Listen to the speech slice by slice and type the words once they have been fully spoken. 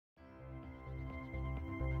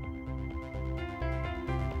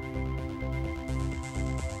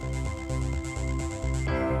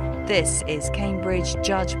This is Cambridge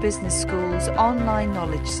Judge Business School's online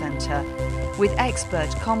knowledge centre, with expert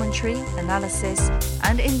commentary, analysis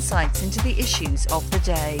and insights into the issues of the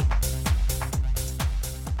day.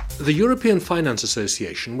 The European Finance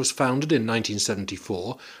Association was founded in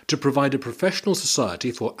 1974 to provide a professional society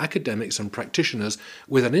for academics and practitioners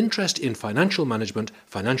with an interest in financial management,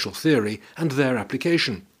 financial theory and their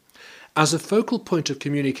application. As a focal point of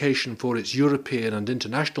communication for its European and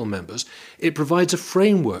international members, it provides a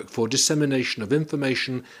framework for dissemination of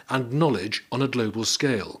information and knowledge on a global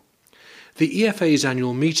scale. The EFA's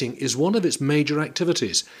annual meeting is one of its major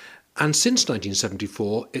activities, and since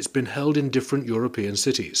 1974 it's been held in different European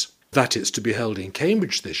cities. That it's to be held in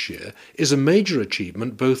Cambridge this year is a major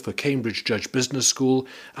achievement both for Cambridge Judge Business School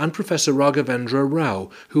and Professor Raghavendra Rau,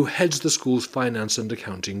 who heads the school's finance and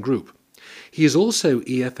accounting group. He is also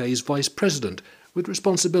EFA's Vice President, with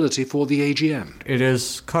responsibility for the AGM. It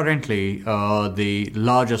is currently the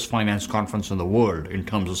largest finance conference in the world in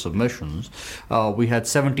terms of submissions. We had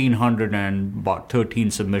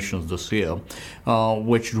 1,713 submissions this year,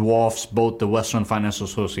 which dwarfs both the Western Finance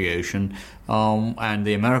Association and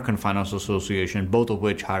the American Finance Association, both of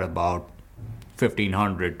which had about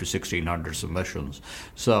 1,500 to 1,600 submissions.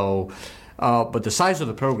 But the size of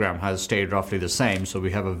the program has stayed roughly the same, so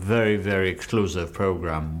we have a very, very exclusive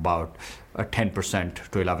program, about a 10%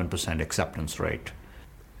 to 11% acceptance rate.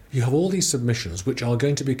 You have all these submissions which are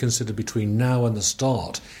going to be considered between now and the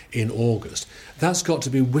start in August. That's got to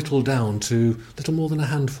be whittled down to little more than a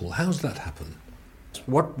handful. How does that happen?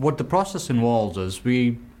 What the process involves is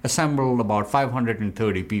we assembled about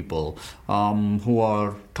 530 people who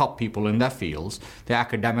are top people in their fields. They're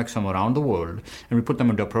academics from around the world, and we put them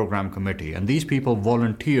into a program committee. And these people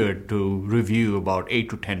volunteered to review about 8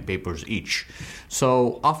 to 10 papers each.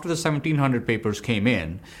 So after the 1,700 papers came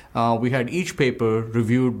in, we had each paper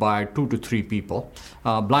reviewed by 2 to 3 people,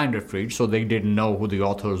 blind refereed, so they didn't know who the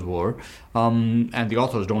authors were, and the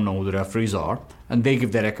authors don't know who the referees are. And they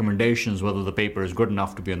give their recommendations whether the paper is good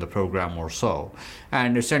enough to be in the program or so.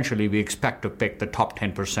 And essentially, we expect to pick the top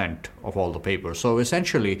 10% of all the papers. So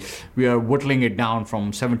essentially, we are whittling it down from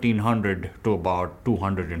 1,700 to about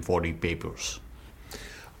 240 papers.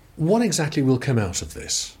 What exactly will come out of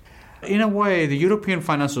this? In a way, the European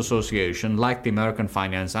Finance Association, like the American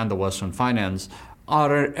Finance and the Western Finance,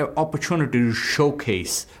 are an opportunity to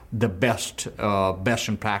showcase the best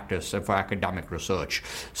in practice for academic research.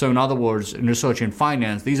 So in other words, in research in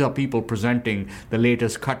finance, these are people presenting the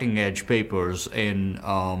latest cutting-edge papers in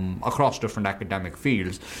across different academic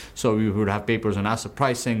fields. So we would have papers on asset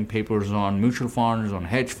pricing, papers on mutual funds, on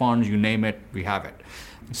hedge funds, you name it, we have it.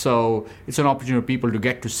 So it's an opportunity for people to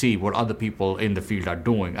get to see what other people in the field are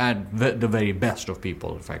doing, and the very best of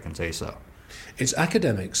people, if I can say so. It's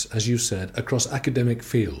academics, as you said, across academic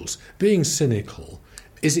fields. Being cynical,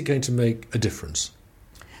 is it going to make a difference?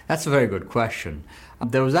 That's a very good question.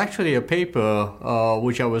 There was actually a paper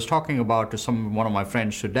which I was talking about to one of my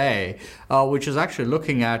friends today, which is actually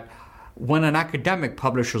looking at when an academic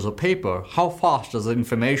publishes a paper, how fast does the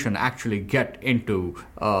information actually get into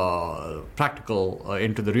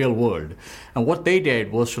into the real world? And what they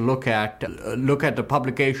did was to look at the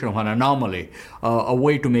publication of an anomaly, a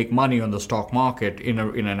way to make money on the stock market in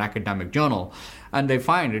an academic journal. And they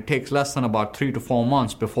find it takes less than about 3 to 4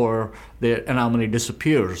 months before the anomaly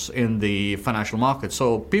disappears in the financial market.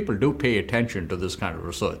 So people do pay attention to this kind of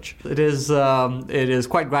research. It is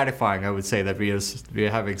quite gratifying, I would say, that we are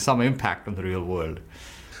having some impact on the real world.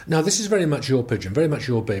 Now, this is very much your pigeon, very much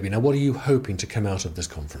your baby. Now, what are you hoping to come out of this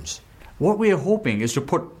conference? What we are hoping is to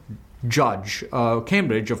put Judge,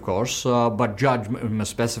 Cambridge, of course, but Judge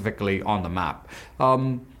specifically on the map.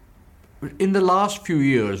 In the last few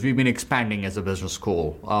years, we've been expanding as a business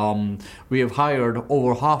school. We have hired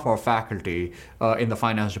over half our faculty in the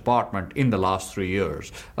finance department in the last 3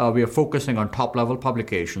 years. We are focusing on top-level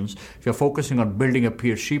publications. We are focusing on building a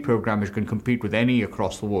PhD program which can compete with any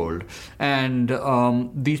across the world. And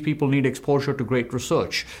these people need exposure to great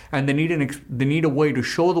research. And they need a way to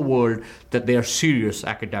show the world that they are serious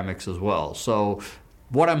academics as well. So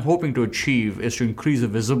what I'm hoping to achieve is to increase the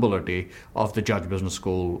visibility of the Judge Business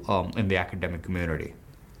School in the academic community.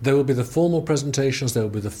 There will be the formal presentations, there will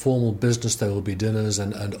be the formal business, there will be dinners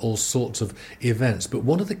and all sorts of events. But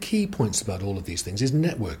one of the key points about all of these things is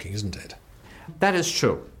networking, isn't it? That is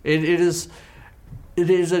true. It is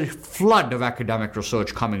a flood of academic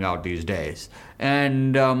research coming out these days.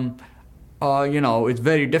 And it's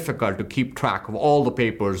very difficult to keep track of all the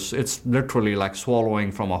papers. It's literally like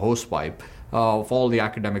swallowing from a hosepipe. of all the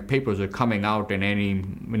academic papers that are coming out in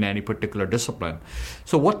any particular discipline.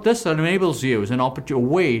 So what this enables you is a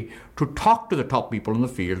way to talk to the top people in the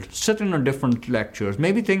field, sit in on different lectures,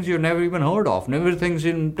 maybe things you've never even heard of, maybe things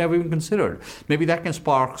you've never even considered. Maybe that can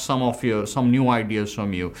spark some new ideas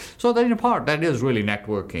from you. So that in part, that is really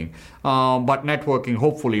networking. But networking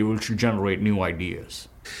hopefully will generate new ideas.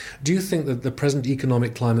 Do you think that the present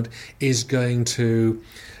economic climate is going to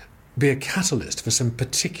be a catalyst for some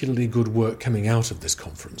particularly good work coming out of this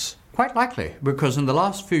conference? Quite likely, because in the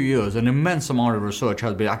last few years, an immense amount of research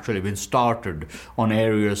has actually been started on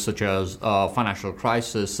areas such as financial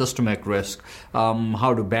crisis, systemic risk,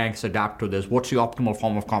 how do banks adapt to this, what's the optimal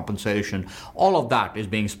form of compensation. All of that is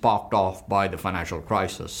being sparked off by the financial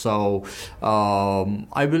crisis. So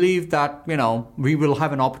I believe that, we will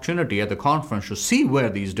have an opportunity at the conference to see where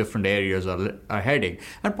these different areas are heading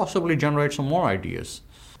and possibly generate some more ideas.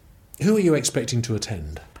 Who are you expecting to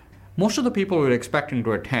attend? Most of the people we're expecting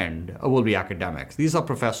to attend will be academics. These are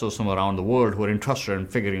professors from around the world who are interested in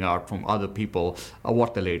figuring out from other people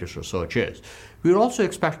what the latest research is. We're also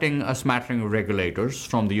expecting a smattering of regulators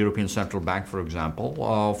from the European Central Bank, for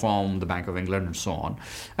example, from the Bank of England and so on.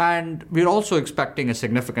 And we're also expecting a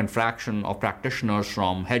significant fraction of practitioners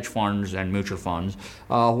from hedge funds and mutual funds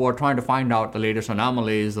who are trying to find out the latest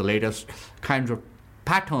anomalies, the latest kinds of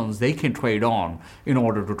patterns they can trade on in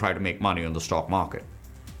order to try to make money on the stock market.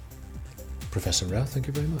 Professor Rau, thank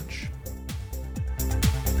you very much.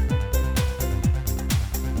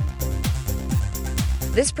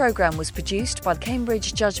 This programme was produced by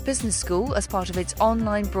Cambridge Judge Business School as part of its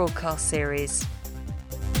online broadcast series.